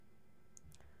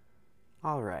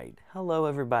Alright, hello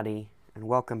everybody, and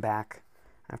welcome back,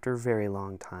 after a very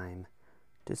long time,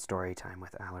 to Storytime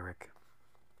with Alaric.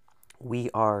 We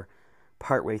are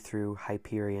partway through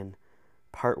Hyperion,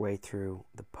 partway through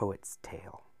The Poet's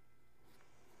Tale.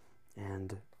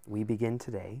 And we begin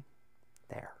today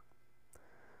there.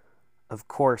 Of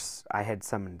course, I had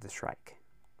summoned the Shrike.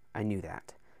 I knew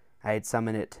that. I had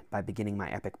summoned it by beginning my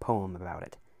epic poem about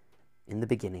it. In the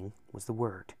beginning was the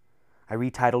word. I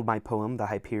retitled my poem The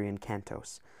Hyperion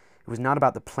Cantos. It was not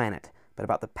about the planet, but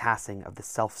about the passing of the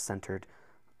self-centered...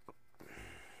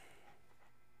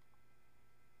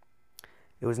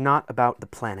 It was not about the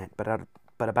planet, but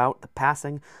about the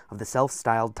passing of the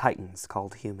self-styled titans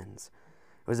called humans.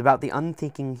 It was about the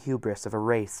unthinking hubris of a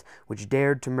race which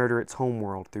dared to murder its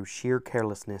homeworld through sheer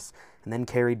carelessness, and then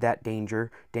carried that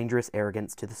dangerous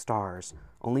arrogance to the stars,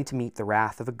 only to meet the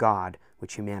wrath of a god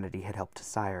which humanity had helped to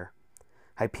sire.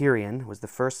 Hyperion was the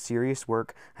first serious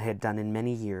work I had done in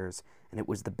many years, and it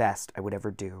was the best I would ever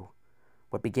do.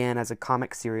 What began as a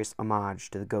comic serious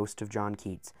homage to the ghost of John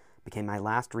Keats became my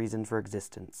last reason for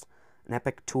existence, an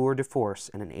epic tour de force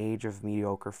in an age of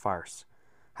mediocre farce.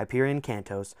 Hyperion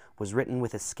Cantos was written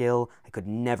with a skill I could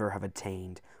never have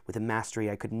attained, with a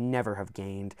mastery I could never have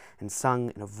gained, and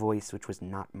sung in a voice which was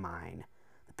not mine.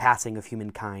 The passing of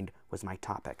humankind was my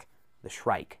topic. The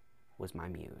Shrike was my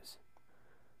muse.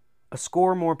 A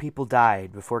score more people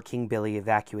died before King Billy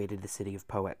evacuated the city of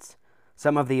poets.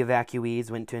 Some of the evacuees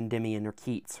went to Endymion or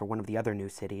Keats or one of the other new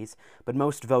cities, but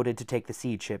most voted to take the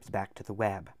seed ships back to the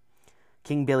web.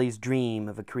 King Billy's dream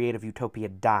of a creative utopia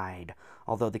died,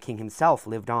 although the king himself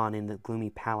lived on in the gloomy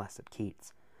palace at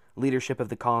Keats. Leadership of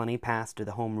the colony passed to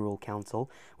the Home Rule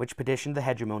Council, which petitioned the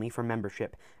hegemony for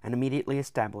membership and immediately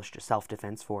established a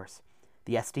self-defense force.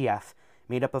 The SDF,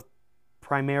 made up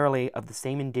primarily of the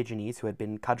same indigenes who had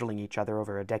been cudgeling each other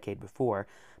over a decade before,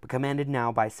 but commanded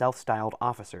now by self-styled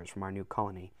officers from our new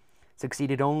colony,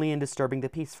 succeeded only in disturbing the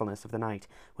peacefulness of the night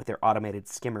with their automated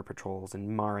skimmer patrols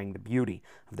and marring the beauty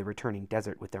of the returning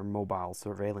desert with their mobile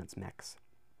surveillance mechs.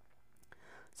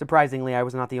 Surprisingly, I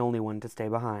was not the only one to stay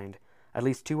behind. At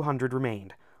least 200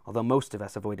 remained, although most of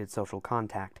us avoided social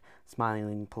contact,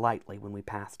 smiling politely when we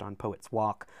passed on Poet's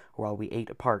Walk or while we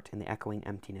ate apart in the echoing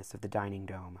emptiness of the dining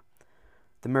dome.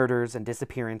 The murders and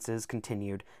disappearances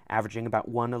continued, averaging about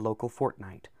one a local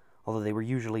fortnight, although they were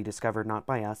usually discovered not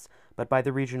by us, but by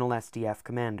the regional SDF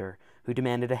commander, who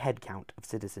demanded a head count of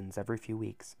citizens every few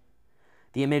weeks.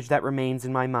 The image that remains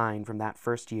in my mind from that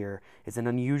first year is an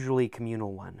unusually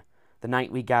communal one, the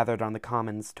night we gathered on the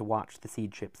commons to watch the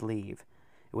seed ships leave.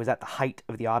 It was at the height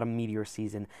of the autumn meteor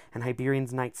season, and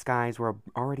Hyperion's night skies were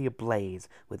already ablaze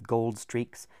with gold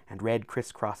streaks and red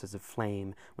crisscrosses of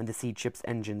flame when the seed ship's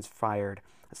engines fired,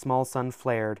 a small sun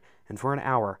flared, and for an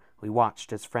hour we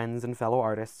watched as friends and fellow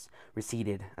artists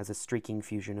receded as a streaking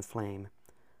fusion of flame.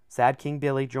 Sad King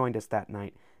Billy joined us that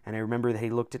night, and I remember that he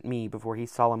looked at me before he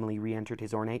solemnly re-entered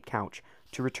his ornate couch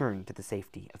to return to the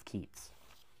safety of Keats.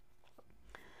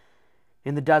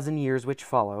 In the dozen years which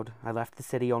followed, I left the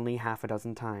city only half a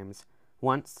dozen times.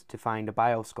 Once to find a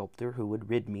biosculptor who would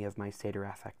rid me of my satyr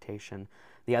affectation,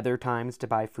 the other times to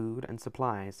buy food and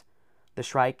supplies. The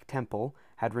Shrike Temple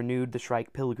had renewed the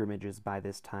Shrike pilgrimages by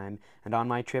this time, and on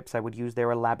my trips I would use their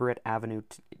elaborate avenue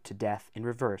to death in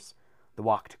reverse: the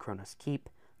walk to Kronos Keep,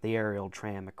 the aerial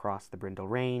tram across the Brindle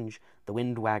Range, the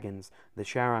wind wagons, the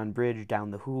Charon Bridge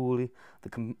down the Houle.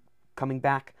 Coming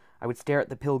back, I would stare at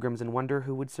the pilgrims and wonder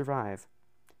who would survive.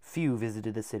 Few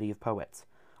visited the city of poets.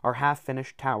 Our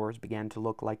half-finished towers began to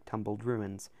look like tumbled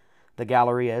ruins. The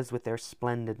gallerias, with their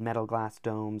splendid metal-glass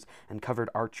domes and covered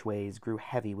archways, grew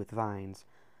heavy with vines.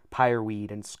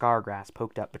 Pireweed and scargrass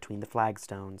poked up between the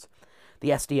flagstones.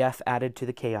 The SDF added to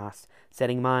the chaos,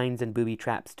 setting mines and booby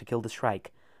traps to kill the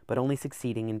Shrike, but only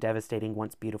succeeding in devastating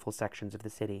once beautiful sections of the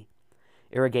city.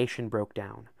 Irrigation broke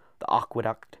down. The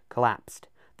aqueduct collapsed.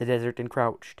 The desert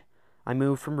encroached. I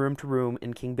moved from room to room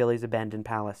in King Billy's abandoned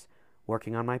palace,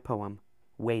 working on my poem,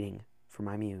 waiting for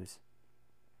my muse.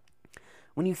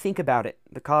 When you think about it,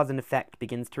 the cause and effect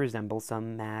begins to resemble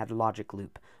some mad logic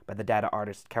loop by the data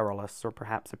artist Carolus, or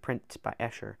perhaps a print by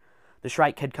Escher. The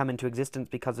Shrike had come into existence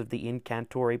because of the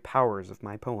incantory powers of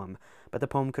my poem, but the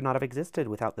poem could not have existed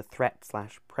without the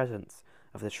threat/presence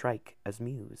of the Shrike as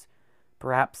muse.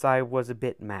 Perhaps I was a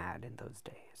bit mad in those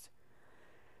days.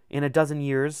 In a dozen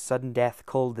years, sudden death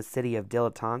culled the city of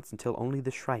dilettantes until only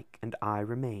the Shrike and I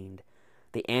remained.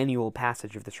 The annual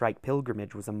passage of the Shrike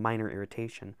pilgrimage was a minor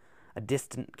irritation, a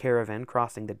distant caravan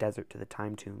crossing the desert to the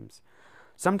time tombs.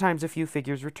 Sometimes a few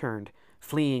figures returned,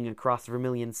 fleeing across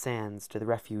Vermilion sands to the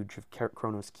refuge of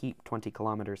Kronos Keep 20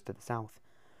 kilometers to the south.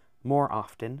 More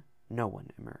often, no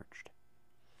one emerged.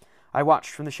 I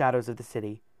watched from the shadows of the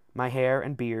city. My hair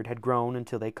and beard had grown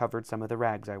until they covered some of the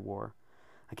rags I wore.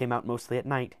 I came out mostly at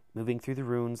night, moving through the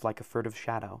ruins like a furtive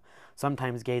shadow,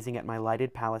 sometimes gazing at my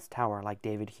lighted palace tower like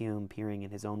David Hume peering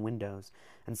in his own windows,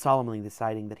 and solemnly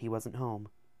deciding that he wasn't home.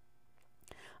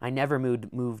 I never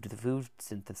moved the food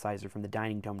synthesizer from the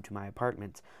dining room to my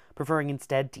apartment, preferring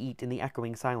instead to eat in the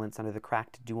echoing silence under the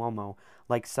cracked Duomo,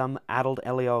 like some addled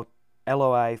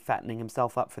Eloi fattening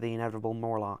himself up for the inevitable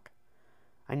Morlock.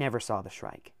 I never saw the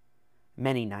Shrike.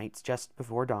 Many nights, just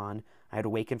before dawn, I had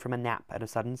awakened from a nap at a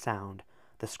sudden sound,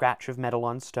 the scratch of metal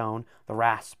on stone, the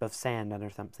rasp of sand under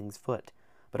something's foot.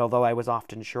 But although I was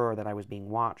often sure that I was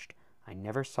being watched, I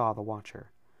never saw the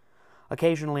watcher.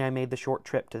 Occasionally I made the short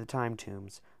trip to the time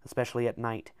tombs, especially at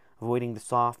night, avoiding the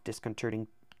soft, disconcerting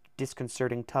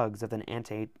tugs of the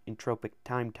anti-entropic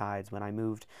time tides when I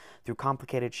moved through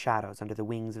complicated shadows under the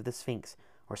wings of the Sphinx,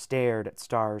 or stared at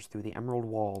stars through the emerald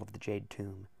wall of the jade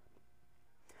tomb.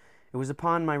 It was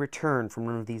upon my return from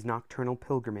one of these nocturnal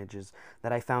pilgrimages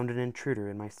that I found an intruder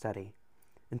in my study.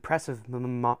 "Impressive,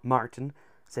 Martin,"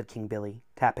 said King Billy,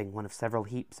 tapping one of several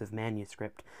heaps of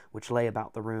manuscript which lay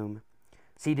about the room.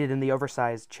 Seated in the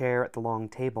oversized chair at the long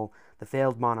table, the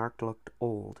failed monarch looked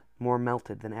old, more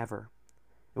melted than ever.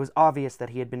 It was obvious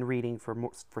that he had been reading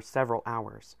for several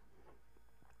hours.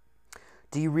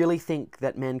 "Do you really think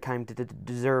that mankind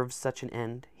deserves such an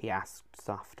end?" he asked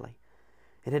softly.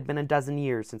 It had been a dozen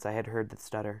years since I had heard the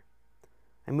stutter.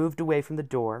 I moved away from the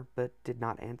door, but did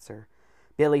not answer.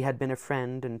 Billy had been a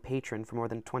friend and patron for more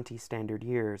than 20 standard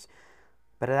years,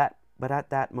 but at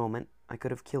that moment I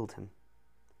could have killed him.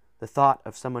 The thought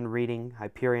of someone reading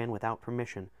Hyperion without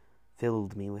permission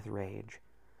filled me with rage.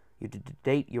 "You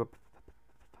date your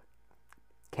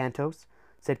Cantos?"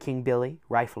 said King Billy,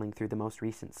 rifling through the most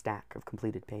recent stack of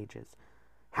completed pages.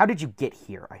 "How did you get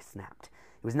here?" I snapped.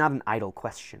 It was not an idle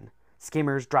question.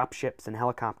 Skimmers, dropships, and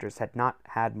helicopters had not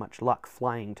had much luck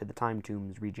flying to the Time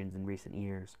Tombs regions in recent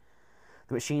years.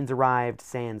 The machines arrived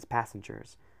sans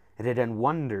passengers. It had done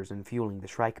wonders in fueling the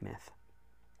Shrike myth.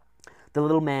 The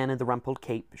little man in the rumpled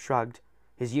cape shrugged.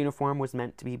 His uniform was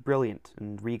meant to be brilliant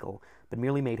and regal, but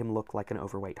merely made him look like an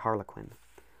overweight harlequin.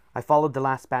 "I followed the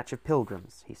last batch of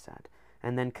pilgrims," he said,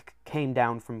 "and then came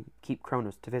down from Keep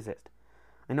Kronos to visit.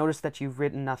 I noticed that you've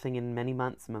written nothing in many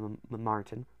months,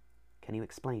 Martin. Can you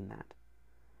explain that?"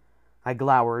 I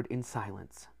glowered in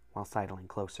silence while sidling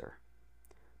closer.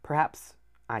 "Perhaps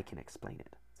I can explain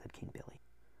it," said King Billy.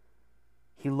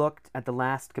 He looked at the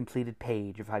last completed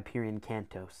page of Hyperion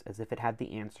Cantos as if it had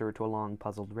the answer to a long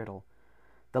puzzled riddle.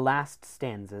 The last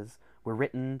stanzas were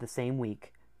written the same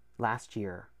week last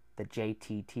year that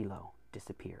J.T. Tilo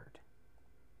disappeared.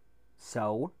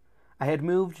 So, I had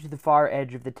moved to the far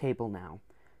edge of the table now.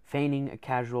 Feigning a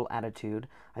casual attitude,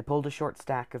 I pulled a short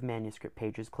stack of manuscript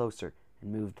pages closer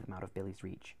and moved them out of Billy's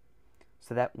reach.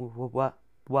 "So that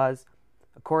was,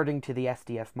 according to the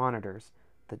SDF monitors,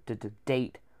 the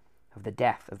date of the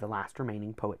death of the last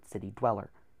remaining Poet City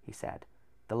dweller," he said.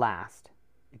 "The last,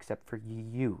 except for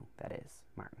you, that is,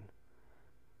 Martin."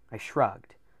 I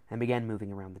shrugged and began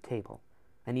moving around the table.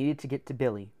 I needed to get to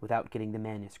Billy without getting the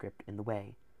manuscript in the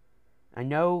way. "I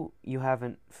know you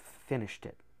haven't finished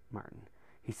it, Martin,"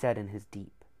 he said in his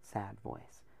deep, sad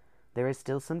voice. "There is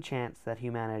still some chance that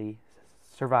humanity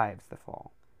survives the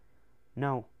fall."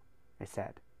 "No," I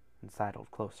said, and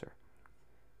sidled closer.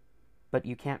 "But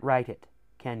you can't write it,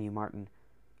 can you, Martin?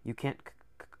 You can't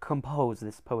compose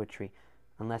this poetry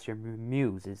unless your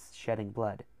muse is shedding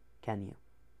blood, can you?"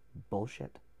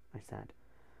 "Bullshit," I said.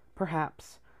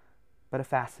 "Perhaps, but a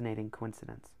fascinating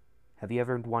coincidence. Have you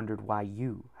ever wondered why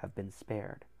you have been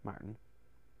spared, Martin?"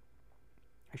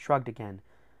 I shrugged again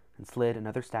and slid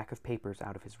another stack of papers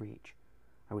out of his reach.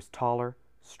 I was taller,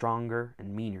 stronger,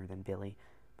 and meaner than Billy,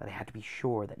 but I had to be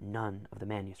sure that none of the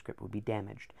manuscript would be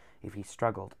damaged if he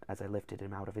struggled as I lifted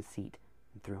him out of his seat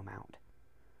and threw him out.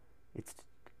 "It's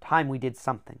time we did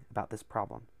something about this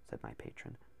problem," said my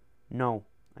patron. "No,"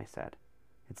 I said.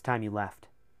 "It's time you left."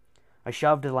 I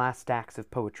shoved the last stacks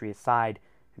of poetry aside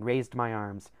and raised my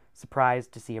arms,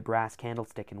 surprised to see a brass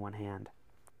candlestick in one hand.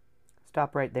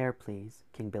 "Stop right there, please,"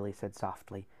 King Billy said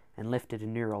softly, and lifted a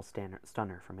neural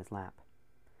stunner from his lap.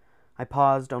 I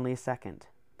paused only a second,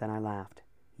 then I laughed.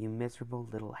 "You miserable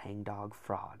little hangdog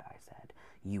fraud," I said.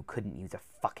 "You couldn't use a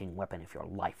fucking weapon if your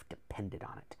life depended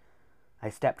on it." I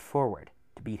stepped forward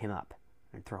to beat him up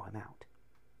and throw him out.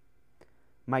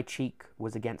 My cheek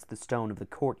was against the stone of the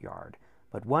courtyard,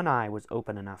 but one eye was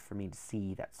open enough for me to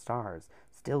see that stars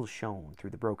still shone through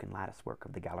the broken latticework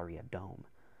of the Galleria dome.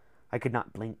 I could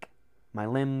not blink. My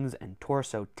limbs and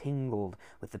torso tingled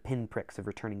with the pinpricks of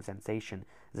returning sensation,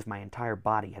 as if my entire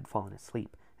body had fallen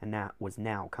asleep and was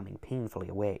now coming painfully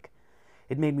awake.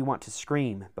 It made me want to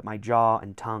scream, but my jaw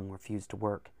and tongue refused to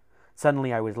work.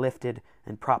 Suddenly I was lifted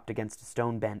and propped against a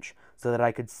stone bench so that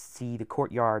I could see the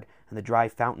courtyard and the dry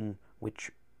fountain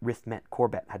which Rithmet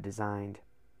Corbett had designed.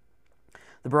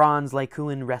 The bronze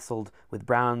Laocoon wrestled with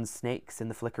brown snakes in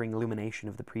the flickering illumination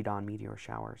of the pre-dawn meteor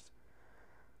showers.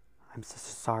 "I'm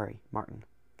sorry, Martin,"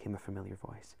 came a familiar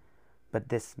voice, "but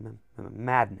this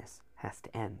madness has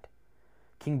to end."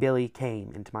 King Billy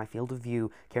came into my field of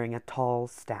view carrying a tall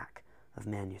stack of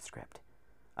manuscript.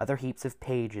 Other heaps of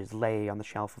pages lay on the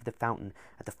shelf of the fountain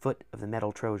at the foot of the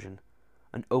metal Trojan.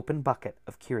 An open bucket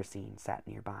of kerosene sat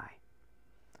nearby.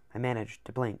 I managed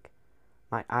to blink.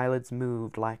 My eyelids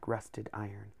moved like rusted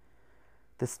iron.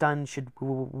 "The stun should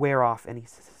wear off any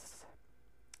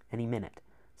minute,"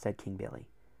 said King Billy.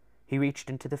 He reached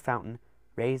into the fountain,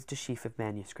 raised a sheaf of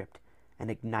manuscript, and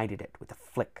ignited it with a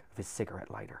flick of his cigarette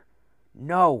lighter.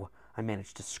 "No!" I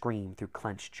managed to scream through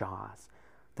clenched jaws.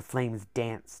 The flames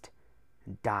danced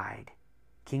and died.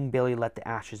 King Billy let the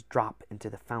ashes drop into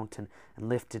the fountain and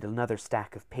lifted another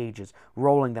stack of pages,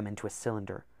 rolling them into a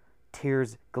cylinder.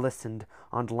 Tears glistened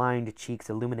on lined cheeks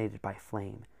illuminated by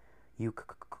flame. "You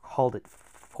called it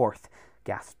forth,"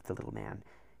 gasped the little man.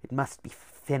 "It must be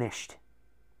finished."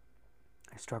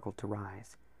 I struggled to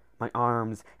rise. My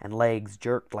arms and legs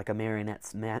jerked like a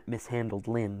marionette's mishandled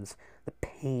limbs. The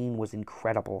pain was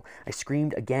incredible. I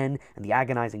screamed again, and the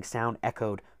agonizing sound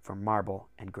echoed from marble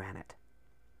and granite.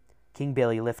 King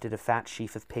Billy lifted a fat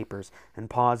sheaf of papers and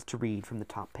paused to read from the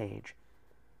top page.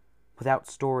 Without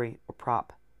story or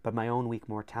prop, but my own weak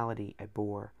mortality, I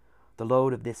bore the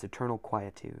load of this eternal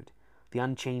quietude, the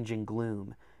unchanging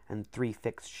gloom, and 3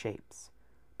 fixed shapes.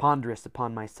 Ponderous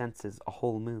upon my senses, a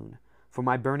whole moon. For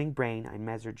my burning brain I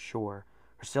measured sure,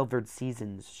 her silvered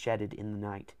seasons shedded in the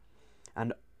night.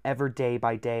 And ever day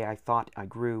by day I thought I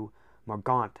grew more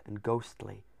gaunt and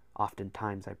ghostly.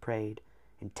 Oftentimes I prayed,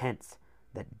 intense,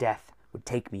 that death would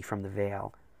take me from the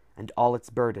veil, and all its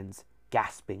burdens,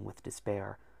 gasping with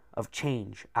despair, of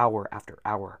change hour after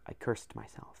hour I cursed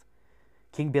myself.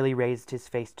 King Billy raised his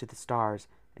face to the stars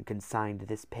and consigned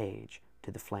this page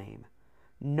to the flame.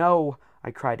 "No!"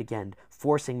 I cried again,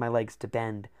 forcing my legs to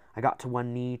bend. I got to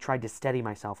one knee, tried to steady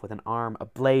myself with an arm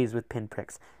ablaze with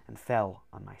pinpricks, and fell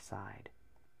on my side.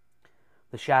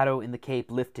 The shadow in the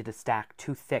cape lifted a stack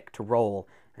too thick to roll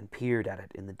and peered at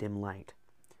it in the dim light.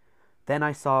 Then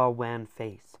I saw a wan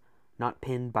face, not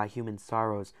pinned by human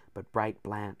sorrows, but bright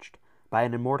blanched, by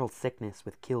an immortal sickness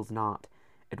which kills not.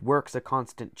 It works a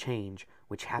constant change,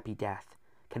 which happy death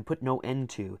can put no end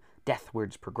to,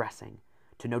 deathwards progressing.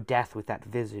 To no death with that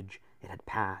visage it had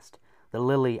passed, the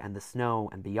lily and the snow,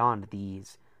 and beyond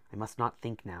these I must not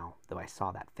think now, though I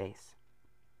saw that face.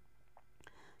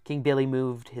 King Billy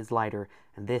moved his lighter,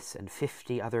 and this and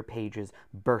 50 other pages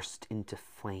burst into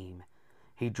flame.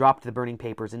 He dropped the burning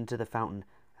papers into the fountain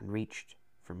and reached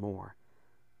for more.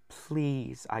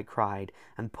 "Please," I cried,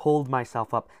 and pulled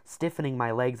myself up, stiffening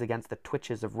my legs against the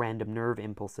twitches of random nerve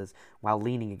impulses while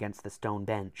leaning against the stone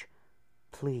bench.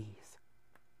 "Please."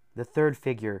 The third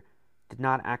figure did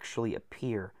not actually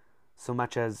appear, so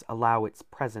much as allow its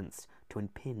presence to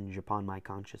impinge upon my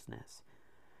consciousness.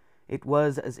 It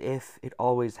was as if it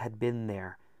always had been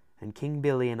there, and King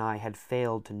Billy and I had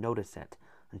failed to notice it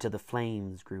until the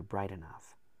flames grew bright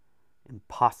enough.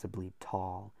 Impossibly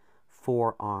tall,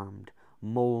 4-armed,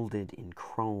 molded in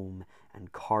chrome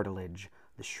and cartilage,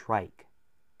 the Shrike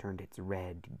turned its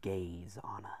red gaze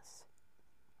on us.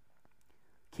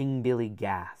 King Billy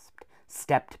gasped,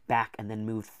 stepped back, and then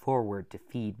moved forward to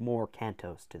feed more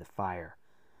Cantos to the fire.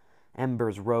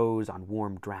 Embers rose on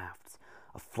warm drafts.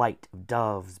 A flight of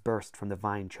doves burst from the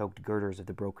vine-choked girders of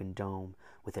the broken dome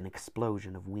with an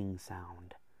explosion of wing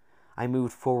sound. I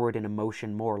moved forward in a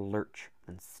motion more lurch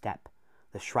than step.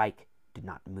 The Shrike did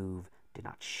not move, did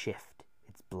not shift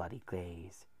its bloody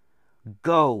gaze.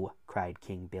 "Go!" cried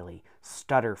King Billy,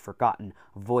 stutter forgotten,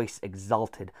 voice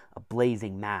exalted, a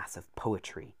blazing mass of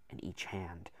poetry in each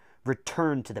hand.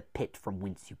 "Return to the pit from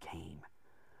whence you came."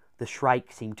 The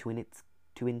Shrike seemed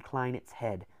to incline its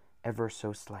head ever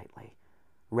so slightly.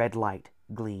 Red light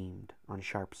gleamed on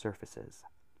sharp surfaces.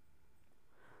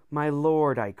 "My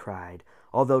lord," I cried,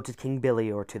 although to King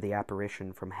Billy or to the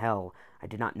apparition from hell I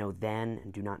did not know then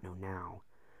and do not know now.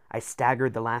 I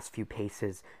staggered the last few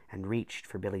paces and reached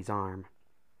for Billy's arm.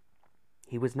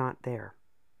 He was not there.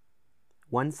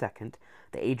 1 second,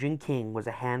 the aging king was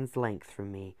a hand's length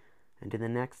from me, and in the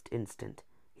next instant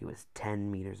he was 10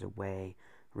 meters away,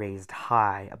 raised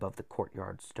high above the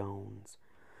courtyard stones.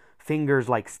 Fingers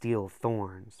like steel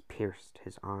thorns pierced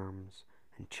his arms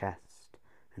and chest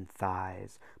and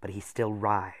thighs, but he still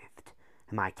writhed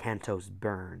and my cantos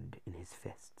burned in his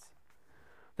fists.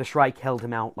 The Shrike held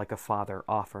him out like a father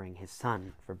offering his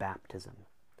son for baptism.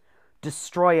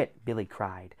 "Destroy it!" Billy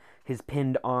cried, his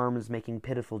pinned arms making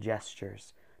pitiful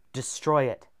gestures. "Destroy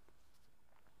it!"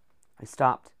 I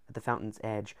stopped at the fountain's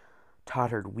edge,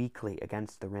 tottered weakly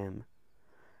against the rim.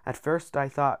 At first I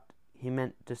thought he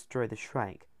meant destroy the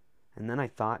Shrike, and then I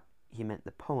thought he meant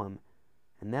the poem,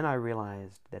 and then I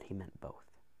realized that he meant both.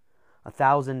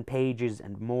 1,000 pages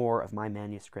and more of my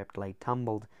manuscript lay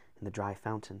tumbled in the dry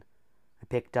fountain. I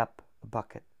picked up a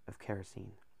bucket of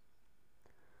kerosene.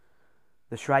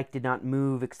 The Shrike did not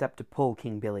move except to pull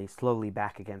King Billy slowly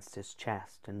back against his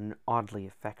chest in an oddly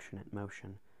affectionate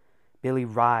motion. Billy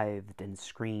writhed and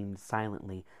screamed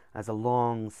silently as a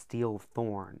long steel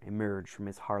thorn emerged from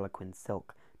his harlequin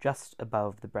silk just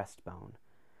above the breastbone.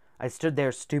 I stood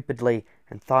there stupidly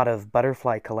and thought of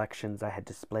butterfly collections I had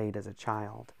displayed as a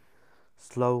child.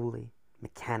 Slowly,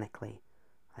 mechanically,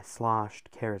 I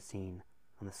sloshed kerosene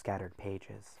on the scattered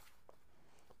pages.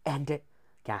 "End it!"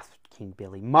 gasped King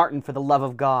Billy. "Martin, for the love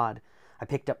of God!" I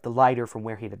picked up the lighter from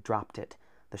where he had dropped it.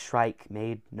 The Shrike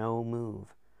made no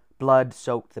move. Blood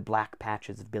soaked the black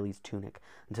patches of Billy's tunic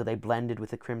until they blended with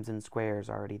the crimson squares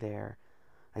already there.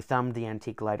 I thumbed the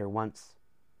antique lighter once,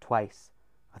 twice,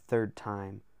 a third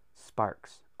time,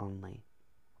 sparks only.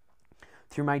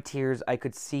 Through my tears I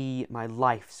could see my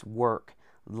life's work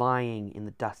lying in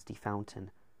the dusty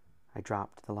fountain. I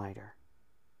dropped the lighter.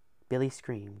 Billy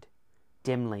screamed.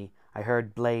 Dimly, I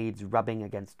heard blades rubbing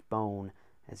against bone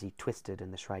as he twisted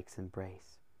in the Shrike's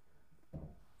embrace.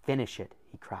 "Finish it,"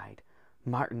 he cried.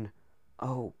 "Martin,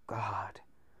 oh God."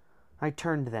 I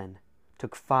turned then,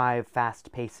 took 5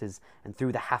 fast paces, and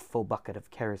threw the half-full bucket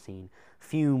of kerosene.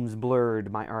 Fumes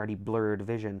blurred my already blurred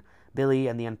vision. Billy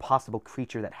and the impossible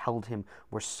creature that held him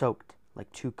were soaked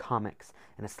like 2 comics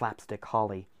in a slapstick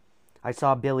holly. I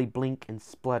saw Billy blink and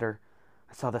splutter.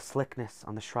 I saw the slickness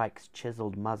on the Shrike's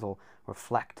chiseled muzzle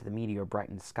reflect the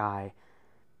meteor-brightened sky.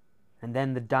 And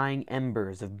then the dying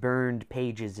embers of burned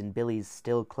pages in Billy's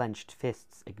still-clenched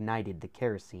fists ignited the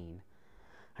kerosene.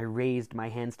 I raised my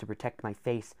hands to protect my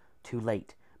face, too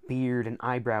late, beard and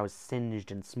eyebrows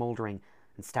singed and smoldering,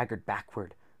 and staggered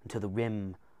backward until the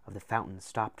rim of the fountain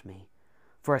stopped me.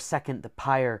 For a second the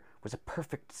pyre was a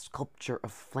perfect sculpture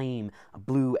of flame, a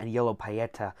blue and yellow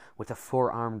Pieta with a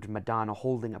 4-armed Madonna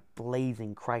holding a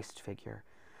blazing Christ figure.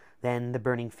 Then the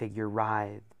burning figure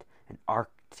writhed and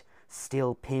arced,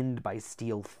 still pinned by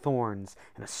steel thorns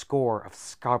and a score of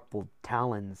scalpeled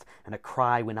talons, and a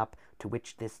cry went up to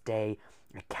which this day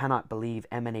I cannot believe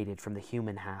emanated from the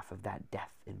human half of that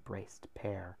death-embraced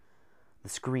pair. The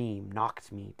scream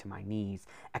knocked me to my knees,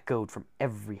 echoed from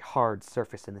every hard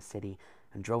surface in the city,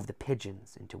 and drove the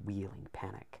pigeons into wheeling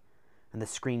panic. And the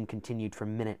scream continued for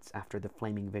minutes after the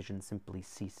flaming vision simply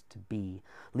ceased to be,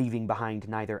 leaving behind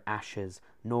neither ashes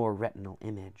nor retinal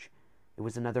image. It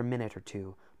was another minute or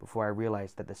two before I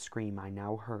realized that the scream I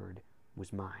now heard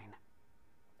was mine.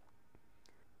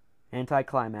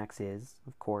 Anticlimax is,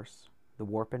 of course, the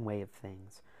warp and way of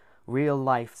things. Real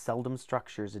life seldom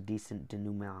structures a decent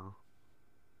denouement.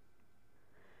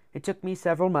 It took me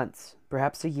several months,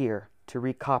 perhaps a year, to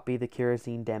recopy the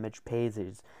kerosene-damaged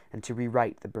pages and to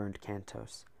rewrite the burned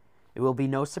cantos. It will be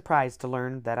no surprise to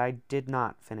learn that I did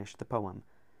not finish the poem.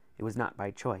 It was not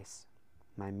by choice.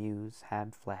 My muse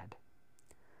had fled.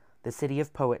 The city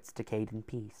of poets decayed in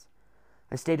peace.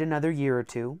 I stayed another year or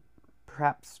 2,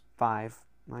 perhaps 5,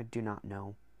 I do not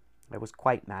know. I was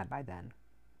quite mad by then.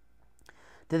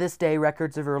 To this day,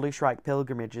 records of early Shrike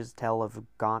pilgrimages tell of a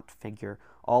gaunt figure,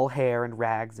 all hair and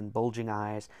rags and bulging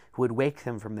eyes, who would wake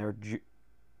them from their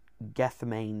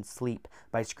Gethsemane sleep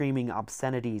by screaming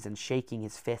obscenities and shaking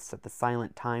his fists at the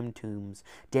silent time tombs,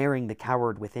 daring the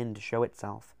coward within to show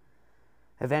itself.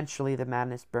 Eventually, the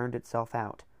madness burned itself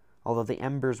out, although the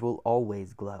embers will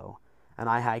always glow, and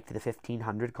I hiked the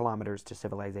 1,500 kilometers to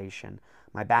civilization,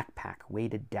 my backpack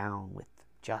weighted down with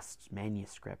just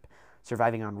manuscript,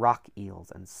 surviving on rock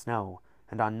eels and snow,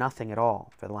 and on nothing at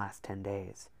all for the last 10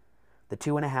 days. The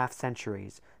 2.5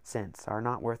 centuries since are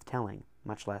not worth telling,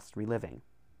 much less reliving.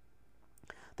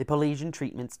 The Polynesian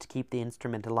treatments to keep the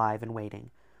instrument alive and waiting,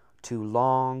 2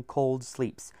 long, cold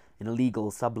sleeps in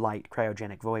illegal sublight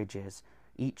cryogenic voyages,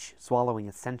 each swallowing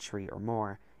a century or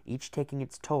more, each taking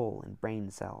its toll in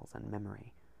brain cells and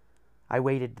memory. I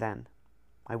waited then.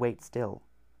 I wait still.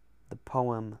 The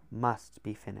poem must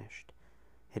be finished.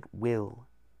 It will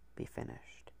be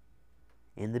finished.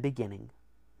 In the beginning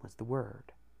was the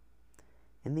Word.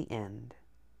 In the end,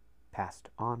 past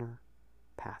honor,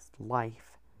 past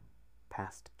life,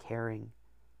 past caring,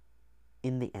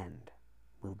 in the end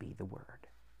will be the Word.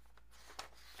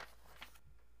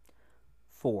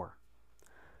 4.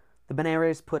 The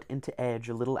Benares put into Edge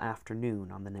a little after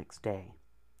noon on the next day.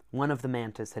 One of the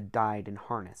mantis had died in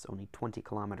harness only 20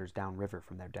 kilometers downriver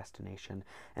from their destination,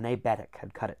 and Abetic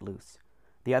had cut it loose.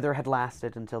 The other had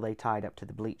lasted until they tied up to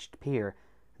the bleached pier,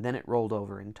 and then it rolled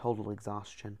over in total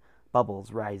exhaustion,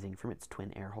 bubbles rising from its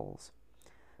twin air holes.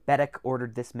 Betic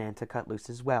ordered this manta cut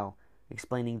loose as well,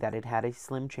 explaining that it had a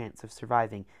slim chance of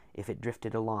surviving if it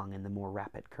drifted along in the more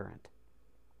rapid current.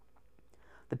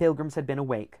 The pilgrims had been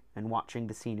awake and watching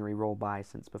the scenery roll by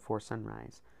since before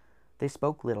sunrise. They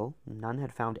spoke little, and none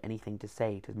had found anything to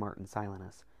say to Martin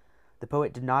Silenus. The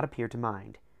poet did not appear to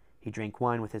mind. He drank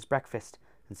wine with his breakfast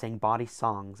and sang bawdy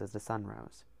songs as the sun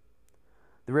rose.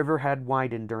 The river had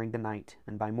widened during the night,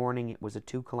 and by morning it was a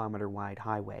 2-kilometer-wide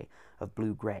highway of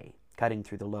blue-gray, cutting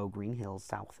through the low green hills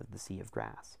south of the Sea of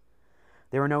Grass.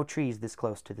 There were no trees this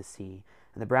close to the sea,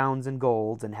 and the browns and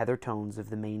golds and heather tones of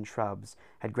the main shrubs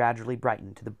had gradually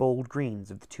brightened to the bold greens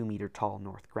of the 2-meter-tall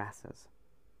north grasses.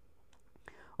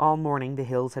 All morning the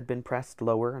hills had been pressed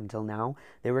lower until now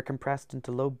they were compressed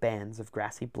into low bands of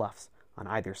grassy bluffs on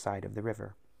either side of the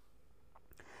river.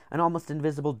 An almost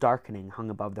invisible darkening hung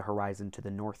above the horizon to the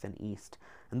north and east,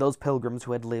 and those pilgrims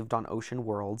who had lived on ocean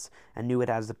worlds and knew it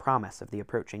as the promise of the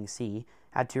approaching sea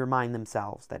had to remind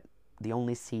themselves that the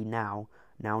only sea now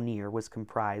near was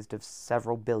comprised of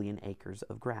several billion acres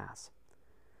of grass.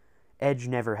 Edge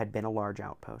never had been a large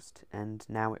outpost, and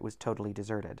now it was totally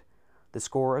deserted. The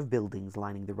score of buildings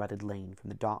lining the rutted lane from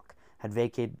the dock had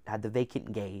the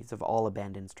vacant gaze of all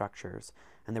abandoned structures,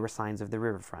 and there were signs of the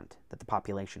riverfront that the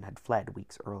population had fled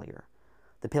weeks earlier.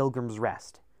 The Pilgrim's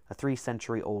Rest, a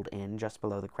 3-century-old inn just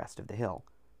below the crest of the hill,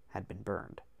 had been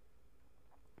burned.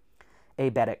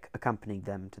 Abetic accompanied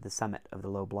them to the summit of the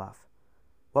low bluff.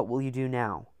 "What will you do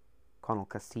now?" Colonel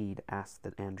Cassid asked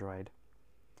the android.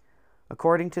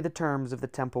 "According to the terms of the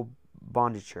temple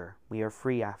bonditure, we are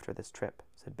free after this trip,"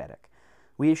 said Betic.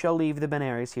 "We shall leave the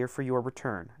Benares here for your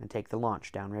return and take the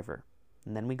launch downriver,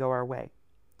 and then we go our way."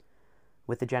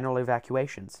 "With the general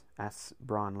evacuations?" asked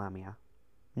Braun Lamia.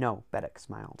 "No," Betic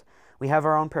smiled. "We have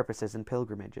our own purposes and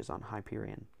pilgrimages on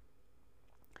Hyperion."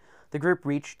 The group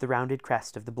reached the rounded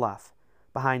crest of the bluff.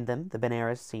 Behind them, the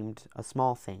Benares seemed a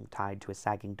small thing tied to a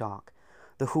sagging dock.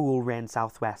 The Hool ran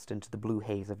southwest into the blue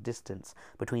haze of distance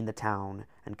between the town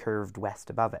and curved west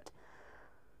above it,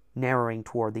 narrowing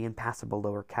toward the impassable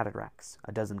lower cataracts,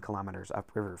 a dozen kilometers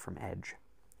upriver from Edge.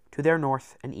 To their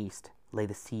north and east lay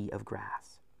the Sea of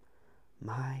Grass.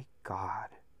 "My God,"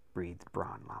 breathed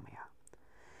Braun Lamia.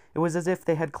 It was as if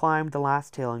they had climbed the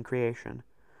last hill in creation.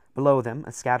 Below them,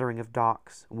 a scattering of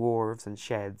docks, wharves, and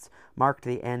sheds marked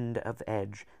the end of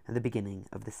Edge and the beginning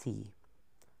of the sea.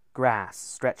 Grass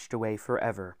stretched away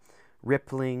forever,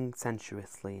 rippling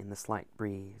sensuously in the slight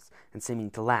breeze, and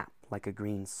seeming to lap like a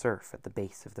green surf at the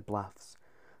base of the bluffs.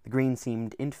 The green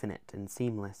seemed infinite and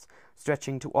seamless,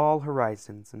 stretching to all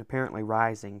horizons and apparently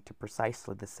rising to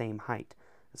precisely the same height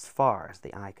as far as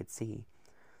the eye could see.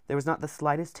 There was not the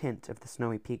slightest hint of the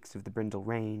snowy peaks of the Brindle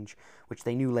Range, which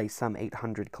they knew lay some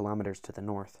 800 kilometers to the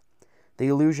north. The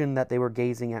illusion that they were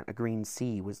gazing at a green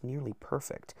sea was nearly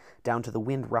perfect, down to the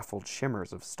wind-ruffled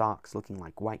shimmers of stalks looking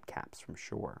like whitecaps from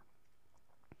shore.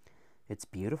 "It's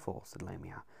beautiful," said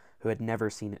Lamia, who had never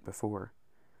seen it before.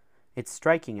 "It's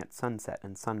striking at sunset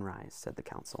and sunrise," said the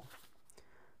council.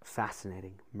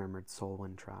 "Fascinating," murmured Sol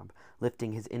Wintraub,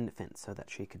 lifting his infant so that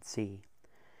she could see.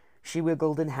 She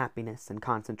wiggled in happiness and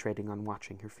concentrating on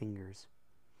watching her fingers.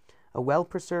 "A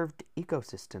well-preserved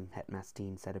ecosystem," Het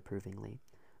Mastine said approvingly.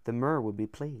 "The Mur would be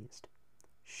pleased."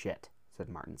 "Shit," said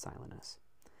Martin Silenus.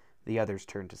 The others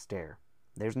turned to stare.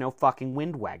 "There's no fucking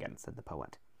wind wagon," said the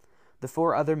poet. The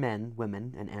 4 other men,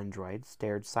 women, and androids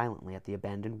stared silently at the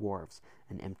abandoned wharves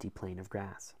and empty plain of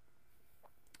grass.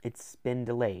 "It's been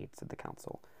delayed," said the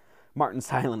council. Martin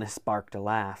Silenus sparked a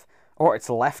laugh. "Or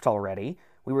it's left already.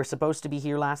 We were supposed to be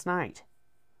here last night."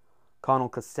 Colonel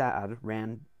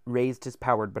Cassid raised his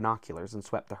powered binoculars and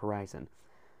swept the horizon.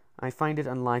 "I find it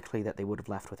unlikely that they would have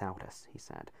left without us," he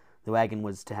said. "The wagon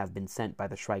was to have been sent by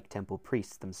the Shrike Temple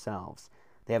priests themselves.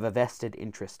 They have a vested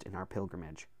interest in our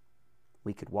pilgrimage."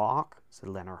 "We could walk," said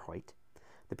Leonard Hoyt.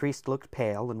 The priest looked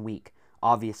pale and weak,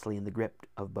 obviously in the grip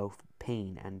of both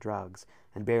pain and drugs,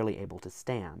 and barely able to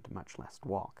stand, much less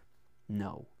walk.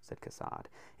 "No," said Cassid.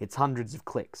 "It's hundreds of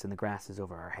clicks, and the grass is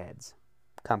over our heads."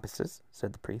 "Compasses?"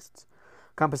 said the priests.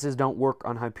 "Compasses don't work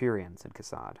on Hyperion," said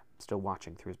Cassid, still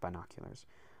watching through his binoculars.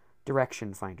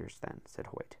 "Direction finders, then," said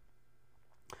Hoyt.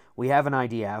 "We have an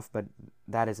IDF, but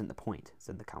that isn't the point,"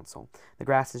 said the council. "The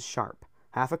grass is sharp.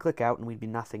 Half a click out, and we'd be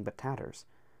nothing but tatters."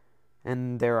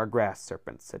 "And there are grass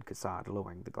serpents," said Cassid,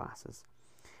 lowering the glasses.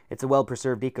 It's a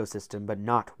well-preserved ecosystem, but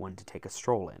not one to take a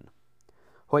stroll in.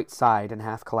 Hoyt sighed and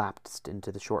half collapsed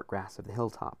into the short grass of the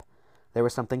hilltop. There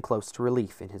was something close to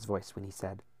relief in his voice when he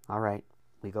said, "All right,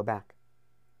 we go back."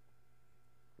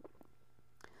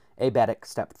 Abetic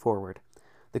stepped forward.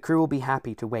 "The crew will be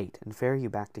happy to wait and ferry you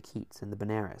back to Keats and the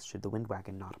Benares should the wind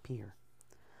wagon not appear."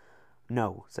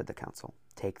 "No," said the council.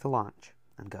 "Take the launch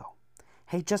and go."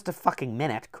 "Hey, just a fucking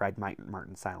minute," cried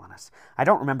Martin Silenus. "I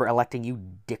don't remember electing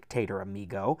you dictator,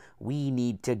 amigo. We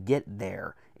need to get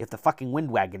there. If the fucking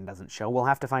wind wagon doesn't show, we'll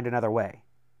have to find another way."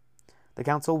 The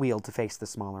council wheeled to face the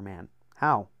smaller man.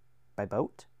 "How? By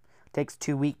boat? Takes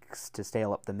 2 weeks to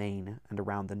sail up the main and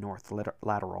around the north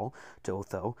lateral to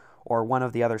Otho or one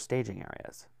of the other staging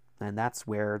areas, and that's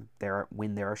when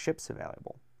there are ships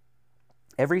available.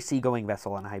 Every seagoing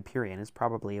vessel on Hyperion is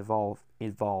probably involved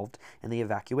in the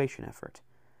evacuation effort."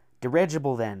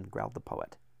 "Dirigible, then," growled the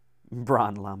poet.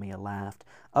 Bron Lamia laughed.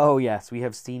 "Oh, yes, we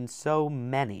have seen so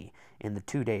many in the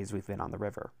 2 days we've been on the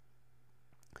river."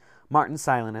 Martin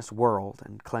Silenus whirled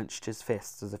and clenched his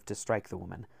fists as if to strike the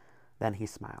woman. Then he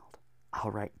smiled.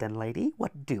 "All right, then, lady,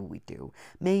 what do we do?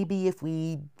 Maybe if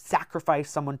we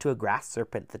sacrifice someone to a grass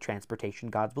serpent, the transportation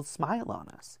gods will smile on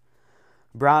us."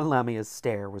 Bron Lamia's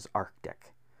stare was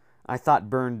arctic. "I thought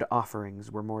burned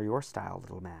offerings were more your style,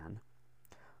 little man."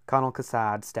 Conall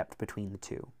Cassad stepped between the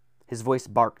two. His voice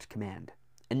barked command.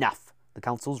 "Enough! The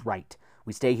council's right.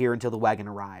 We stay here until the wagon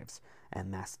arrives.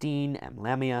 M. Mastine, M.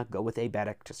 Lamia, go with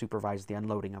Abetic to supervise the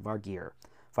unloading of our gear.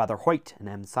 Father Hoyt and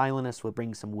M. Silenus will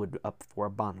bring some wood up for a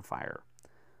bonfire."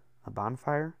 "A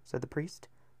bonfire?" said the priest.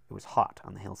 It was hot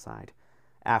on the hillside.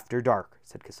 "After dark,"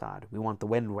 said Cassad. "We want the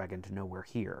wind wagon to know we're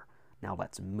here. Now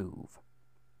let's move."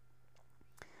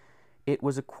 It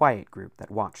was a quiet group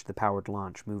that watched the powered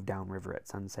launch move downriver at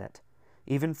sunset.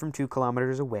 Even from 2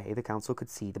 kilometers away, the council could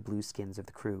see the blue skins of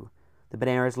the crew. The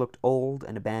Benares looked old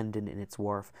and abandoned in its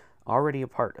wharf, already a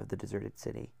part of the deserted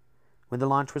city. When the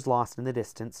launch was lost in the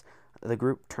distance, the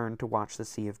group turned to watch the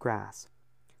sea of grass.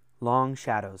 Long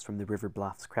shadows from the river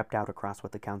bluffs crept out across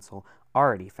what the council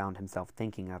already found himself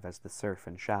thinking of as the surf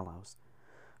and shallows.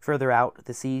 Further out,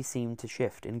 the sea seemed to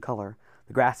shift in color,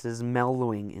 the grasses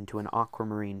mellowing into an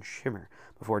aquamarine shimmer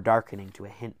before darkening to a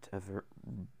hint of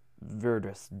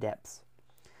verdurous depths.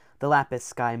 The lapis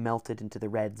sky melted into the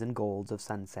reds and golds of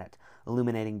sunset,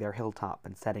 illuminating their hilltop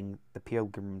and setting the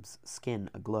pilgrim's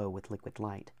skin aglow with liquid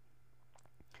light.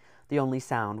 The only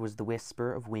sound was the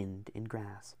whisper of wind in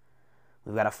grass.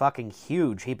 "We've got a fucking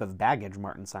huge heap of baggage,"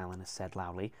 Martin Silenus said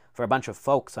loudly, "for a bunch of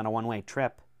folks on a one-way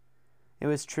trip." It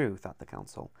was true, thought the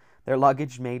council. Their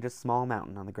luggage made a small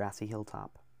mountain on the grassy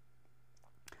hilltop.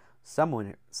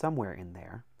 Somewhere in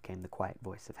there, came the quiet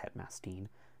voice of Het Mastine,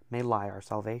 may lie our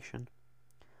salvation."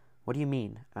 "What do you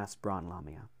mean?" asked Bron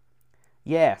Lamia.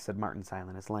 "Yeah," said Martin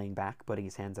Silenus, laying back, putting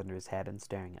his hands under his head and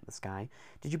staring at the sky.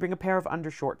 "Did you bring a pair of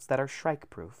undershorts that are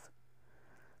shrike-proof?"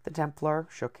 The Templar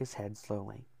shook his head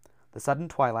slowly. The sudden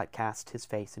twilight cast his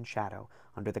face in shadow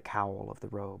under the cowl of the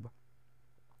robe.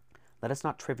 "Let us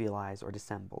not trivialize or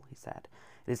dissemble," he said.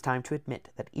 "It is time to admit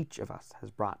that each of us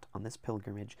has brought on this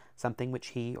pilgrimage something which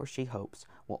he or she hopes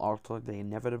will alter the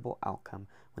inevitable outcome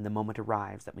when the moment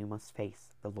arrives that we must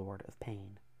face the Lord of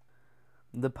Pain."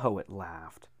 The poet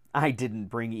laughed. "I didn't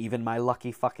bring even my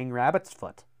lucky fucking rabbit's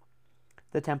foot."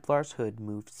 The Templar's hood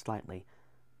moved slightly.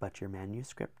 "But your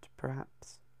manuscript,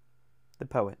 perhaps?" The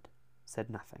poet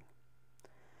said nothing.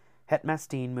 Het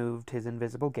Mastine moved his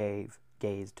invisible gaze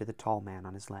to the tall man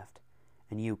on his left.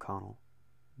 "And you, Conall.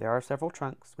 There are several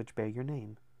trunks which bear your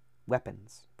name.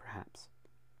 Weapons, perhaps."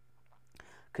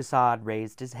 Cassad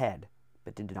raised his head,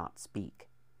 but did not speak.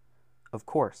 "Of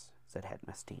course," said Het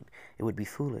Mastine. "It would be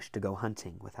foolish to go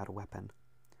hunting without a weapon."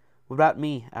 "What about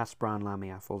me?" asked Bron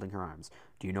Lamia, folding her arms.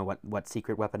 "Do you know what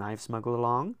secret weapon I've smuggled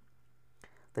along?"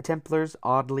 The Templar's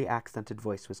oddly accented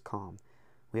voice was calm.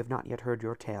 "We have not yet heard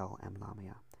your tale, M.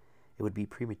 Lamia. It would be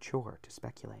premature to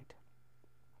speculate."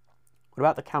 "What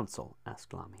about the council?"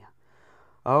 asked Lamia.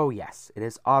 "Oh, yes, it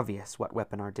is obvious what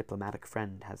weapon our diplomatic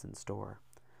friend has in store."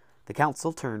 The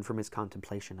council turned from his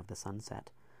contemplation of the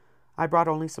sunset. "I brought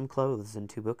only some clothes and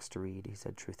 2 books to read," he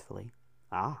said truthfully.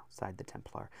 "Ah," sighed the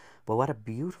Templar, "but what a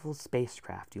beautiful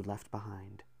spacecraft you left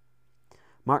behind."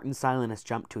 Martin Silenus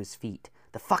jumped to his feet.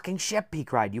 "The fucking ship!" he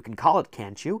cried. "You can call it,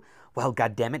 can't you? Well,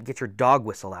 goddammit, get your dog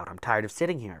whistle out. I'm tired of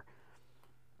sitting here."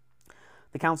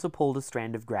 The council pulled a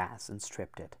strand of grass and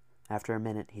stripped it. After a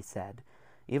minute, he said,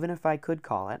 "Even if I could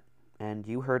call it, and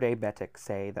you heard Abetic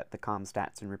say that the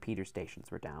comstats and repeater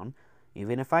stations were down,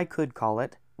 even if I could call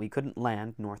it, we couldn't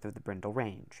land north of the Brindle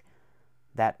Range.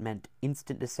 That meant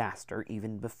instant disaster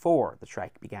even before the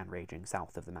strike began raging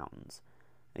south of the mountains.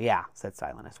 Yeah, said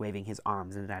Silenus, waving his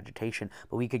arms in agitation,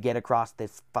 but we could get across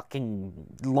this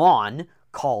fucking lawn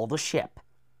called a ship.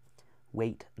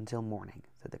 Wait until morning,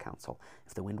 said the council.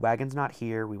 If the wind wagon's not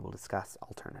here, we will discuss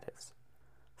alternatives.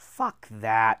 Fuck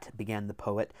that, began the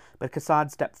poet, but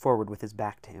Cassad stepped forward with his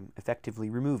back to him, effectively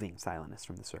removing Silenus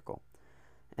from the circle.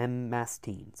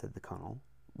 Mastine, said the colonel,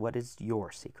 what is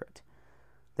your secret?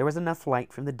 There was enough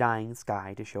light from the dying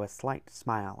sky to show a slight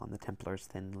smile on the Templar's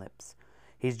thin lips.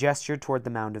 He gestured toward the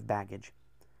mound of baggage.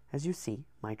 As you see,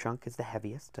 my trunk is the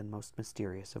heaviest and most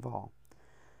mysterious of all.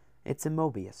 It's a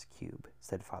Mobius cube,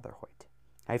 said Father Hoyt.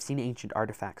 I have seen ancient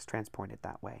artifacts transported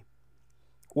that way.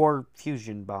 Or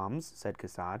fusion bombs, said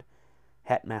Cassad.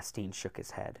 Het Mastine shook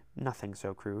his head. Nothing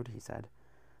so crude, he said.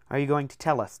 Are you going to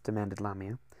tell us? Demanded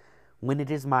Lamia. When it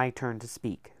is my turn to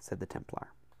speak, said the Templar.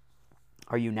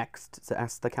 Are you next?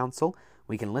 Asked the council.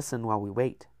 We can listen while we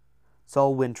wait.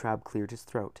 Saul Wintraub cleared his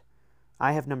throat.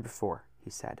 I have number 4,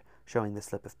 he said, showing the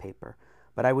slip of paper,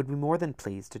 but I would be more than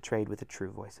pleased to trade with the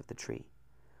true voice of the tree.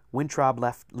 Wintraub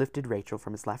lifted Rachel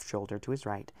from his left shoulder to his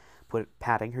right,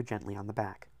 patting her gently on the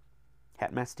back.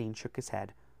 Het Mastine shook his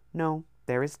head. No,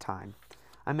 there is time.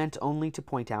 I meant only to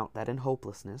point out that in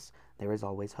hopelessness there is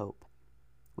always hope.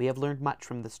 We have learned much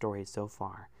from the stories so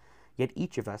far, yet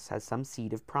each of us has some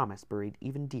seed of promise buried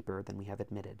even deeper than we have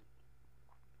admitted.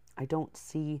 I don't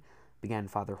see, began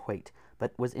Father Hoyt,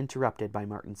 but was interrupted by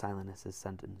Martin Silenus's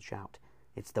sudden shout.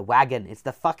 It's the wagon! It's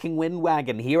the fucking wind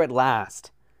wagon! Here at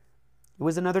last! It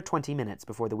was another 20 minutes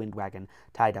before the wind wagon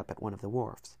tied up at one of the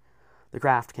wharfs. The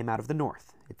craft came out of the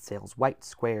north, its sails white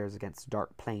squares against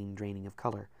dark plain draining of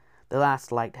color. The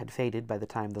last light had faded by the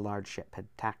time the large ship had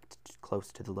tacked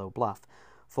close to the low bluff,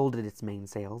 folded its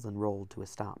mainsails, and rolled to a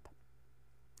stop.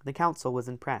 The council was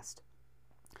impressed.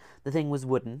 The thing was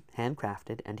wooden,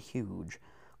 handcrafted, and huge,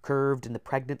 curved in the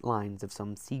pregnant lines of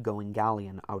some sea-going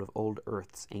galleon out of old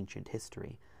Earth's ancient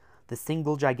history. The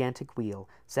single gigantic wheel,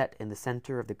 set in the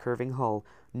center of the curving hull,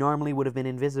 normally would have been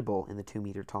invisible in the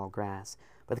 2-meter-tall grass,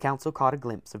 but the council caught a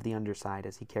glimpse of the underside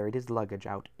as he carried his luggage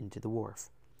out into the wharf.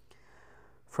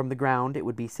 From the ground it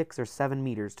would be 6 or 7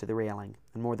 meters to the railing,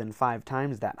 and more than 5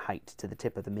 times that height to the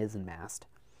tip of the mizzenmast.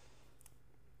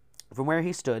 From where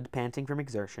he stood, panting from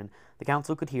exertion, the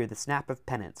council could hear the snap of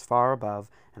pennants far above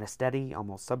and a steady,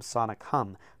 almost subsonic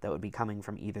hum that would be coming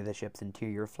from either the ship's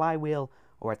interior flywheel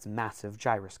or its massive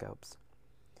gyroscopes.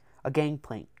 A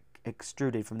gangplank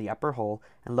extruded from the upper hull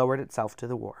and lowered itself to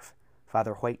the wharf.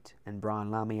 Father Hoyt and Bron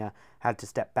Lamia had to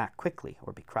step back quickly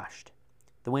or be crushed.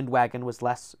 The wind wagon was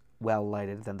less well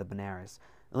lighted than the Benares.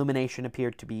 Illumination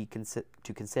appeared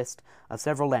to consist of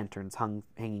several lanterns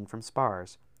hanging from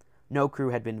spars. No crew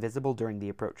had been visible during the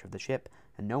approach of the ship,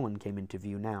 and no one came into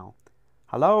view now.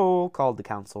 "Hello!" called the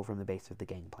council from the base of the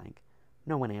gangplank.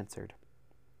 No one answered.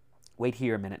 "Wait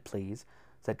here a minute, please,"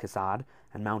 said Cassad,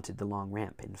 and mounted the long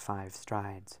ramp in 5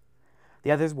 strides.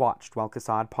 The others watched while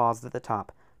Cassad paused at the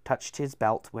top, touched his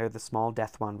belt where the small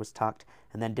death wand was tucked,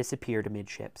 and then disappeared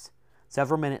amidships.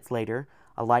 Several minutes later,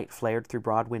 a light flared through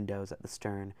broad windows at the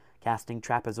stern, casting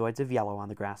trapezoids of yellow on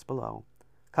the grass below.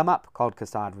 "Come up," called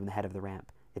Cassad from the head of the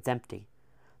ramp. "It's empty."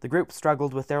 The group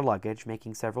struggled with their luggage,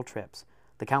 making several trips.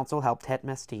 The council helped Het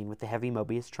Mastine with the heavy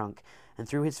Mobius trunk, and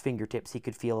through his fingertips he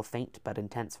could feel a faint but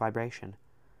intense vibration.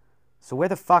 "So where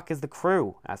the fuck is the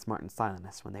crew?" asked Martin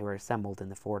Silenus when they were assembled in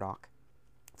the foredeck.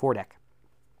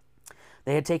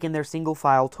 They had taken their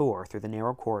single-file tour through the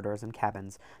narrow corridors and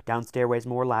cabins, down stairways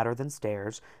more ladder than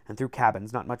stairs, and through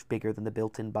cabins not much bigger than the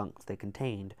built-in bunks they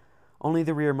contained. Only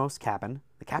the rearmost cabin,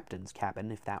 the captain's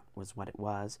cabin, if that was what it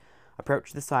was,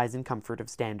 approached the size and comfort of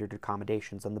standard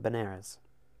accommodations on the Benares.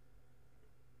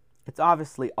 "It's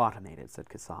obviously automated," said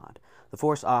Cassad. The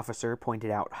force officer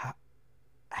pointed out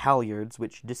halyards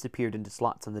which disappeared into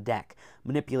slots on the deck,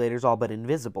 manipulators all but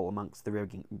invisible amongst the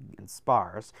rigging and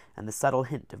spars, and the subtle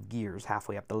hint of gears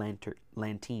halfway up the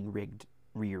lantine-rigged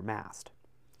rear mast.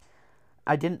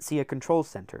 "I didn't see a control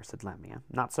center," said Lamia,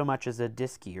 "not so much as a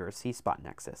Diski or a C-spot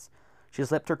nexus." She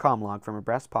slipped her comm-log from her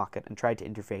breast pocket and tried to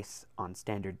interface on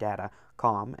standard data,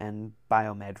 comm, and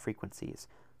biomed frequencies.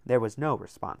 There was no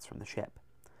response from the ship.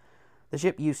 "The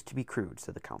ship used to be crewed,"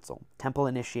 said the council. "Temple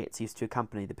initiates used to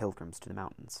accompany the pilgrims to the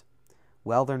mountains."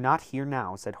 "Well, they're not here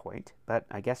now," said Hoyt, "but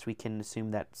I guess we can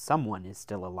assume that someone is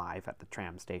still alive at the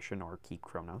tram station or Keep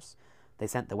Kronos. They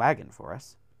sent the wagon for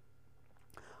us."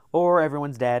 "Or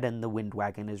everyone's dead and the wind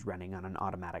wagon is running on an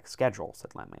automatic schedule,"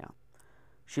 said Lamia.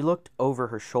 She looked over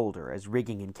her shoulder as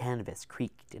rigging and canvas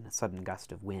creaked in a sudden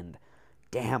gust of wind.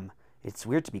 "Damn, it's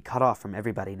weird to be cut off from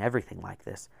everybody and everything like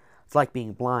this. It's like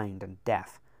being blind and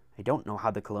deaf. I don't know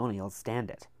how the colonials stand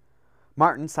it."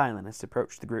 Martin Silenus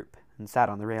approached the group and sat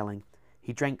on the railing.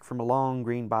 He drank from a long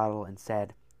green bottle and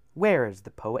said, "Where is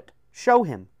the poet? Show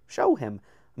him, show him,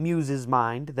 amuse his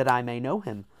mind, that I may know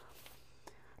him.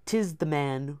 'Tis the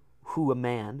man who a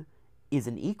man is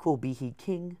an equal, be he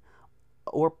king,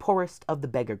 or poorest of the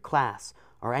beggar class,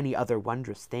 or any other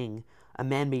wondrous thing. A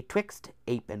man betwixt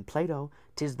ape and Plato,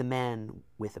 'tis the man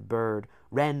with a bird,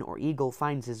 wren or eagle,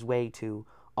 finds his way to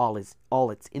all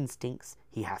its instincts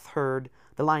he hath heard,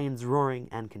 the lion's roaring,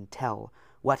 and can tell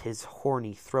what his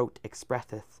horny throat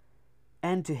expresseth,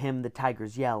 and to him the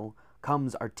tiger's yell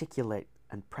comes articulate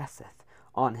and presseth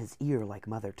on his ear like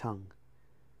mother tongue."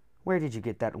 "Where did you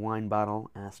get that wine bottle?"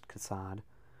 asked Cassad.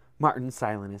 Martin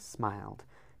Silenus smiled.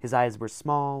 His eyes were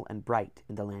small and bright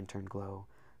in the lantern glow.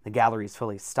 "The gallery's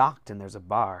fully stocked, and there's a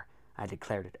bar. I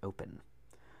declared it open."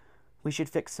 "We should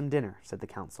fix some dinner," said the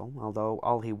council, although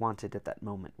all he wanted at that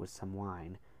moment was some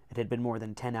wine. It had been more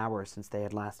than 10 hours since they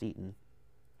had last eaten.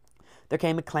 There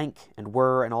came a clank and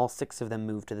whir, and all 6 of them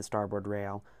moved to the starboard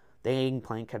rail. The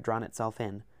gangplank had drawn itself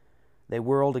in. They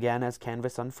whirled again as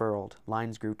canvas unfurled,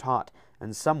 lines grew taut,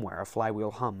 and somewhere a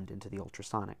flywheel hummed into the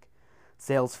ultrasonic.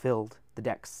 Sails filled, the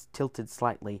decks tilted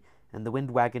slightly, and the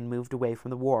wind wagon moved away from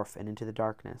the wharf and into the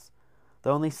darkness.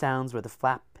 The only sounds were the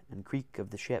flap and creak of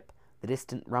the ship, the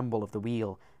distant rumble of the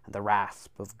wheel, and the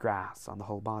rasp of grass on the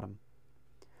hull bottom.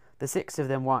 The 6 of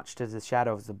them watched as the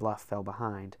shadow of the bluff fell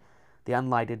behind, the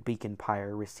unlighted beacon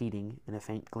pyre receding in a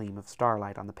faint gleam of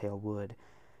starlight on the pale wood,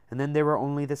 and then there were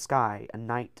only the sky and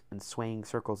night and swaying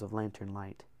circles of lantern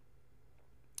light.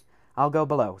 "I'll go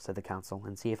below," said the council,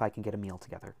 "and see if I can get a meal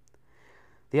together."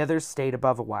 The others stayed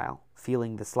above a while,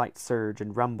 feeling the slight surge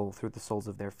and rumble through the soles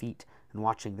of their feet, and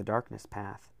watching the darkness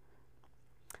path.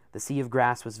 The sea of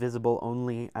grass was visible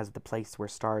only as the place where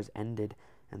stars ended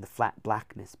and the flat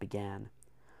blackness began.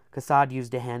 Cassad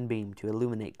used a handbeam to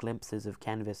illuminate glimpses of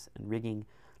canvas and rigging,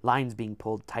 lines being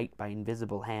pulled tight by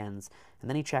invisible hands, and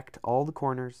then he checked all the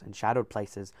corners and shadowed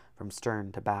places from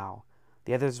stern to bow.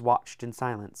 The others watched in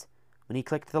silence. When he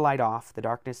clicked the light off, the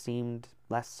darkness seemed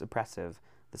less oppressive,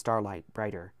 the starlight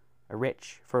brighter. A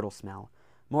rich, fertile smell,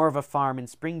 more of a farm in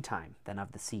springtime than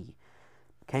of the sea,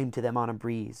 came to them on a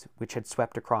breeze which had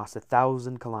swept across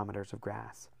 1,000 kilometers of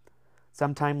grass.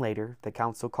 Some time later, the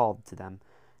council called to them,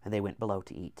 and they went below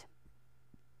to eat.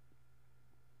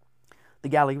 The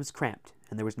galley was cramped,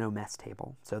 and there was no mess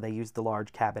table, so they used the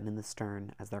large cabin in the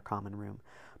stern as their common room,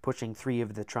 pushing 3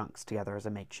 of the trunks together as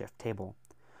a makeshift table.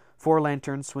 4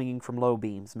 lanterns swinging from low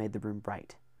beams made the room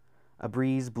bright. A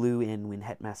breeze blew in when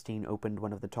Hetmastine opened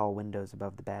one of the tall windows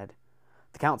above the bed.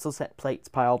 The council set plates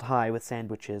piled high with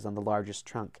sandwiches on the largest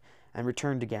trunk, and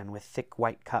returned again with thick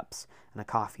white cups and a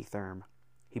coffee therm.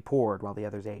 He poured while the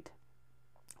others ate.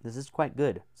 "This is quite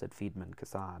good," said Feedman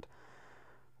Cassad.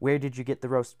 "Where did you get the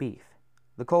roast beef?"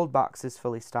 "The cold box is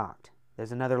fully stocked.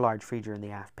 There's another large freezer in the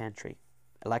aft pantry."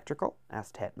 "Electrical?"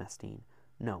 asked Hetmastine.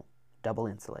 "No, double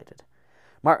insulated."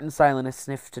 Martin Silenus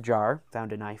sniffed a jar,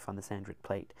 found a knife on the sandwich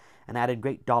plate, and added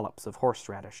great dollops of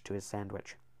horseradish to his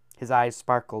sandwich. His eyes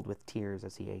sparkled with tears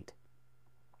as he ate.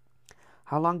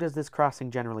 "How long does this crossing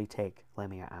generally take?"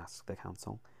 Lamia asked the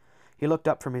council. He looked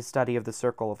up from his study of the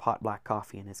circle of hot black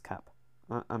coffee in his cup.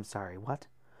 I'm sorry, what?"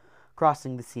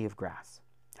 "Crossing the sea of grass."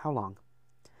 "How long?"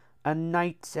 "A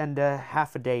night and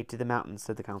half a day to the mountains,"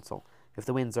 said the council, "if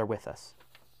the winds are with us."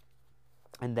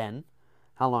 "And then?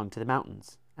 How long to the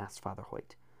mountains?" asked Father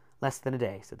Hoyt. "Less than a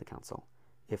day," said the council.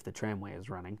 "If the tramway is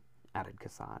running," added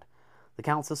Cassad. The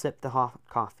council sipped the hot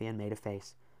coffee and made a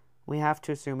face. "We have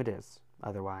to assume it is.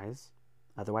 Otherwise—"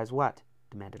 "Otherwise what?"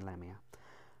 demanded Lamia.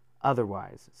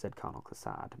 "Otherwise," said Colonel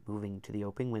Cassad, moving to the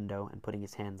open window and putting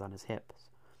his hands on his hips,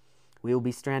 "we will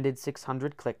be stranded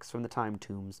 600 clicks from the time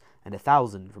tombs and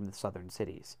 1,000 from the southern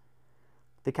cities."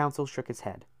 The council shook his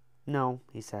head. "No,"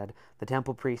 he said, "the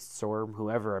temple priests, or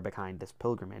whoever are behind this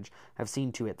pilgrimage, have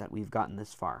seen to it that we've gotten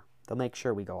this far. They'll make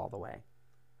sure we go all the way."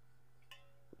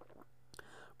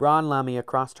 Bron Lamia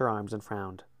crossed her arms and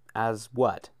frowned. "As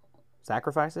what?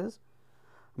 Sacrifices?"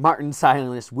 Martin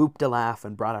Silenus whooped a laugh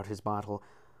and brought out his bottle.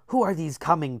 "Who are these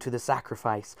coming to the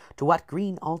sacrifice? To what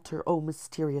green altar, O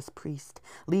mysterious priest,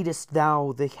 leadest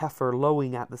thou the heifer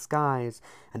lowing at the skies,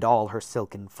 and all her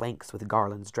silken flanks with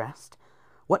garlands dressed?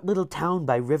 What little town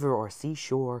by river or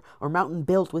seashore, or mountain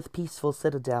built with peaceful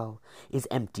citadel, is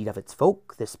emptied of its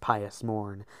folk this pious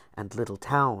morn? And little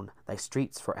town, thy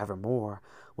streets for evermore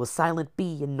will silent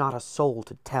be, and not a soul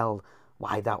to tell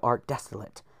why thou art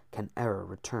desolate can e'er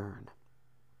return."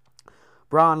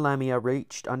 Bron Lamia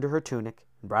reached under her tunic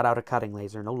and brought out a cutting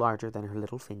laser no larger than her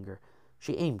little finger.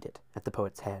 She aimed it at the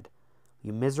poet's head.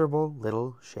 "You miserable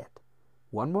little shit.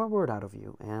 One more word out of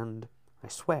you, and, I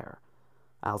swear,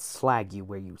 I'll slag you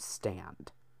where you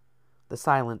stand." The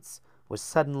silence was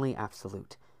suddenly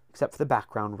absolute, except for the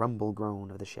background rumble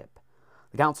groan of the ship.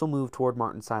 The council moved toward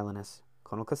Martin Silenus.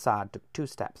 Colonel Cassad took 2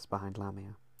 steps behind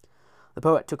Lamia. The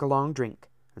poet took a long drink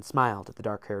and smiled at the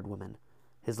dark-haired woman.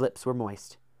 His lips were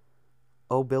moist.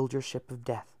 "Oh, build your ship of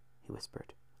death," he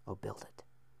whispered. "Oh, build it."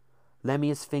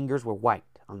 Lamia's fingers were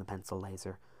white on the pencil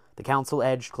laser. The council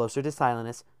edged closer to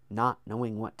Silenus, not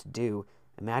knowing what to do,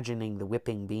 imagining the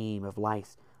whipping beam of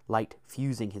light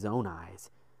fusing his own eyes.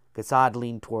 Cassad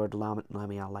leaned toward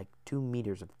Lamia like 2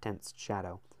 meters of tense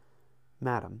shadow.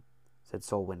 "Madam," said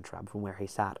Sol Wintrub from where he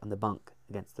sat on the bunk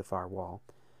against the far wall,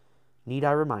 "need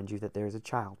I remind you that there is a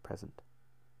child present?"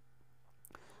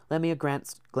 Lamia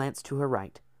glanced to her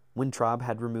right. Wintrub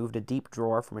had removed a deep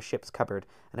drawer from a ship's cupboard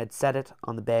and had set it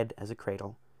on the bed as a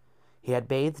cradle. He had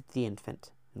bathed the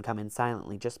infant and come in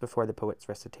silently just before the poet's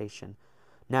recitation.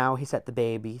 Now he set the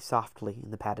baby softly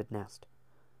in the padded nest.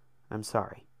 "I'm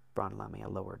sorry," Bron Lamia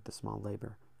lowered the small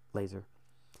laser.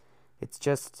 "It's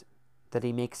just that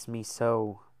he makes me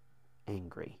so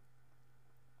angry."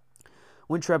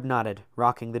 Wintrub nodded,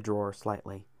 rocking the drawer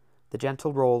slightly. The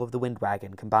gentle roll of the wind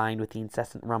wagon, combined with the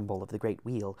incessant rumble of the great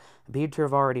wheel, appeared to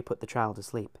have already put the child to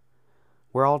sleep.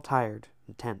 "We're all tired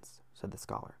and tense," said the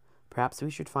scholar. "Perhaps we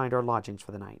should find our lodgings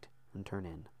for the night and turn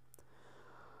in."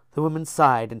 The woman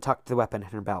sighed and tucked the weapon in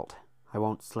her belt. "I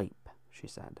won't sleep," she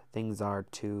said. "Things are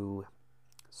too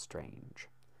strange."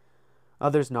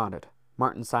 Others nodded.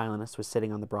 Martin Silenus was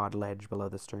sitting on the broad ledge below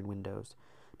the stern windows.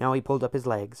 Now he pulled up his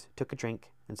legs, took a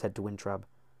drink, and said to Wintrub,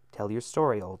 "Tell your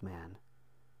story, old man."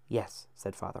 "Yes,"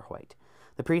 said Father White.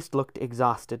 The priest looked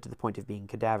exhausted to the point of being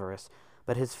cadaverous,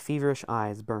 but his feverish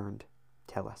eyes burned.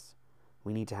 "Tell us.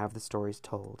 We need to have the stories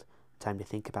told. Time to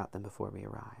think about them before we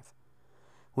arrive."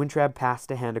 Wintrub passed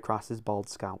a hand across his bald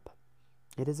scalp.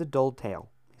 "It is a dull tale,"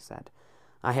 he said.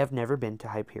 "I have never been to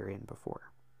Hyperion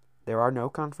before. There are no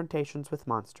confrontations with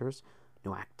monsters,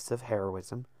 no acts of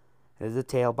heroism. It is a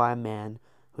tale by a man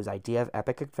whose idea of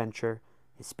epic adventure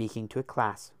is speaking to a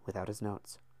class without his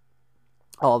notes."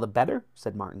 "All the better,"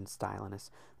 said Martin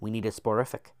Silenus. "We need a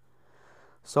sporific."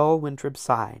 Sol Wintrub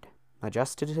sighed,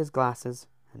 adjusted his glasses,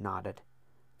 and nodded.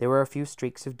 There were a few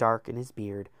streaks of dark in his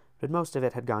beard, but most of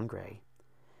it had gone gray.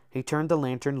 He turned the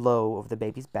lantern low over the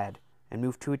baby's bed and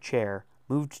moved to a chair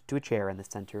in the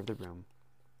center of the room.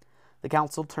 The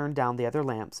council turned down the other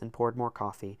lamps and poured more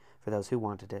coffee for those who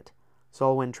wanted it.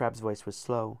 Sol Wintrub's voice was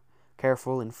slow,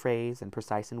 careful in phrase and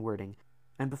precise in wording,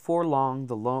 and before long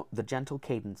the gentle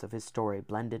cadence of his story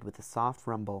blended with the soft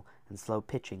rumble and slow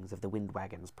pitchings of the wind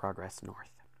wagon's progress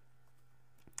north.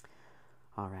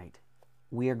 All right.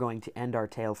 We are going to end our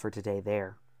tale for today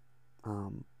there.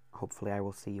 Hopefully I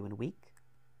will see you in a week.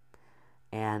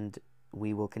 And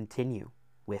we will continue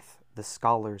with The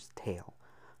Scholar's Tale.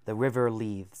 The River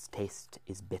Lethe's Taste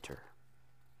is Bitter.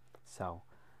 So,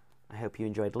 I hope you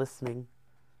enjoyed listening,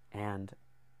 and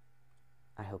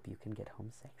I hope you can get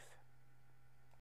home safe.